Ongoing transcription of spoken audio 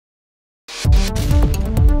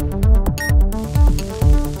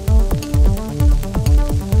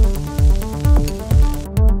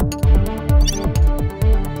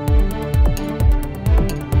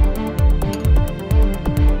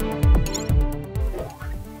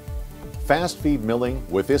Fast feed milling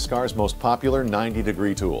with Iscar's most popular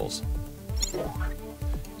 90-degree tools.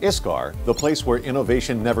 Iscar, the place where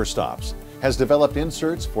innovation never stops, has developed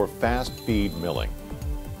inserts for fast feed milling.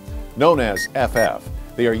 Known as FF,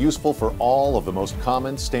 they are useful for all of the most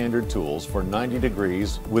common standard tools for 90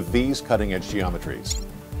 degrees with these cutting-edge geometries.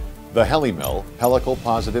 The HeliMill, helical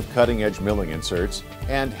positive cutting-edge milling inserts,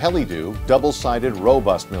 and HeliDo, double-sided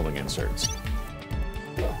robust milling inserts.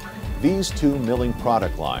 These two milling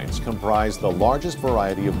product lines comprise the largest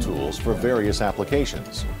variety of tools for various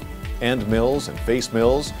applications. End mills and face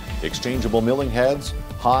mills, exchangeable milling heads,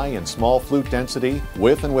 high and small flute density,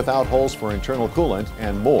 with and without holes for internal coolant,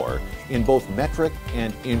 and more in both metric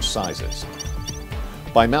and inch sizes.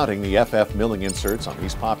 By mounting the FF milling inserts on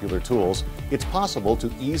these popular tools, it's possible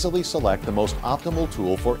to easily select the most optimal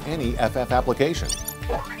tool for any FF application.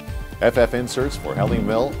 FF inserts for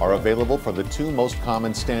HeliMill are available for the two most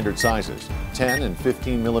common standard sizes, 10 and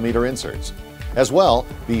 15 millimeter inserts. As well,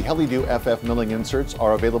 the HeliDo FF milling inserts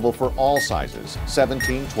are available for all sizes,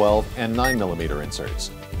 17, 12, and 9 millimeter inserts.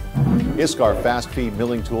 Iscar fast feed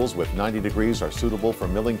milling tools with 90 degrees are suitable for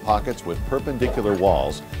milling pockets with perpendicular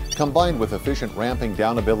walls, combined with efficient ramping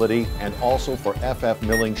down ability, and also for FF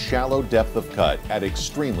milling shallow depth of cut at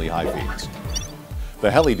extremely high feeds. The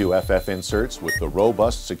HeliDo FF inserts with the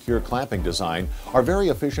robust, secure clamping design are very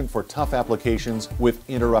efficient for tough applications with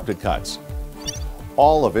interrupted cuts.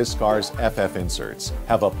 All of Iscar's FF inserts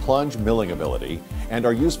have a plunge milling ability and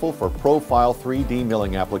are useful for profile 3D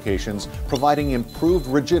milling applications, providing improved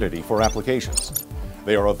rigidity for applications.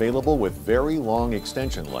 They are available with very long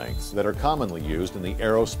extension lengths that are commonly used in the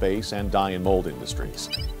aerospace and die and mold industries.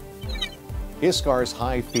 Iscar's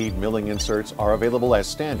high feed milling inserts are available as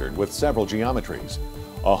standard with several geometries.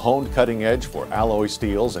 A honed cutting edge for alloy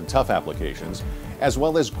steels and tough applications, as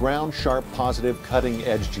well as ground sharp positive cutting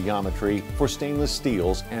edge geometry for stainless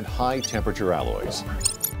steels and high temperature alloys.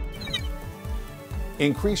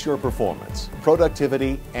 Increase your performance,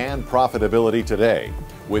 productivity, and profitability today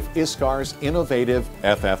with Iscar's innovative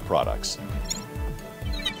FF products.